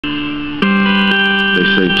They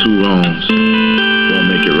say 2 wrongs won't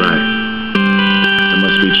make it right. It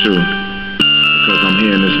must be true, because I'm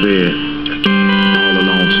here in this bed all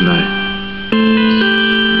alone tonight.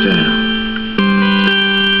 Damn.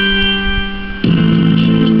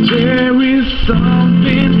 There is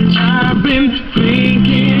something I've been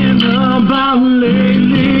thinking about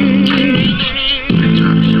lately.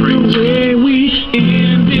 The way we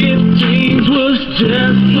ended things was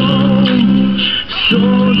just so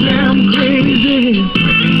damn crazy.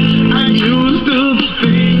 I used to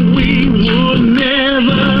think we would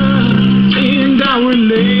never end our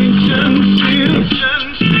relationship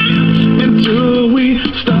until we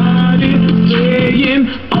started saying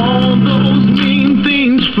all those mean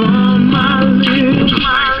things from my lips.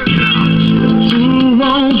 2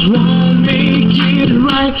 wrongs won't make it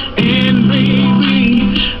right, and baby,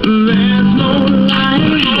 there's no lie.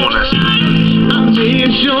 I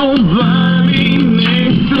miss your body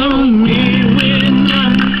next to me when I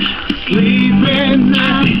sleep at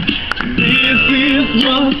night. This is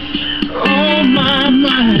what's on my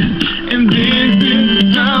mind, and this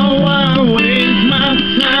is how I waste my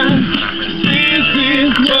time. This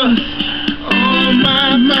is what's on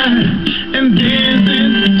my mind, and this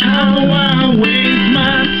is how I waste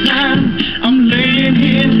my time. I'm laying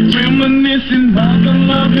here reminiscing about the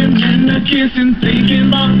loving and the kissing, thinking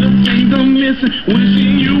about the things I'm missing,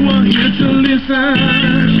 wishing you were here to listen.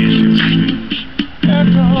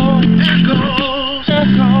 Echoes, echoes,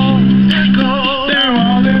 echoes, echoes, they're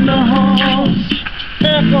all in the halls.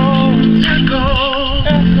 Echoes, echoes,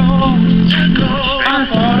 echoes, echoes, I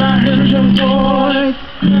thought I heard your voice.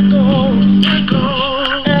 Echoes,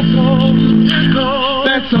 echoes, echoes, echoes,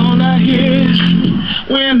 that's all I hear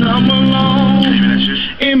when I'm alone.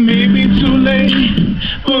 It may be too late,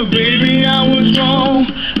 but baby, I was wrong.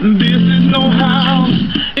 This is no house,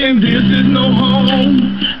 and this is no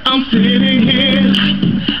home. I'm sitting here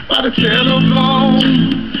by the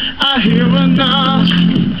telephone. I hear a knock,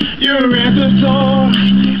 you're at the door.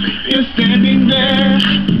 You're standing there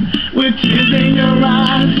with tears in your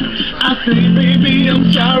eyes. I say, baby,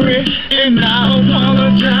 I'm sorry, and I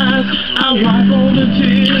apologize. I wipe all the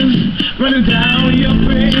tears running down your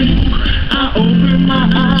face. I open my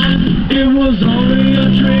eyes, it was only a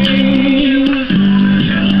dream.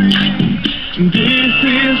 This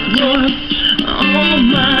is what's on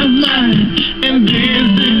my mind, and this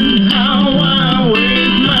is how I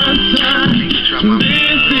waste my time.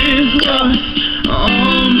 This is what's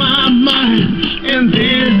on my mind, and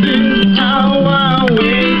this is how I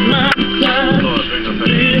waste my time.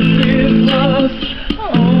 This is what's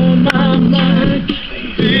on my mind.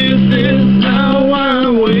 This is how I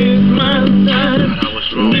waste my time.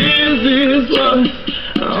 This is what's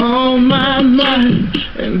on my mind,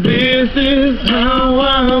 and this is how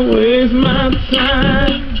I waste my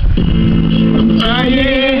time. I'm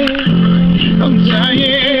crying, I'm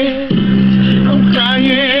dying, I'm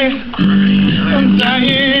crying, I'm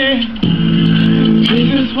dying. This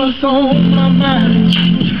is what's on my mind,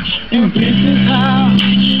 and this is how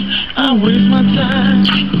I waste my time.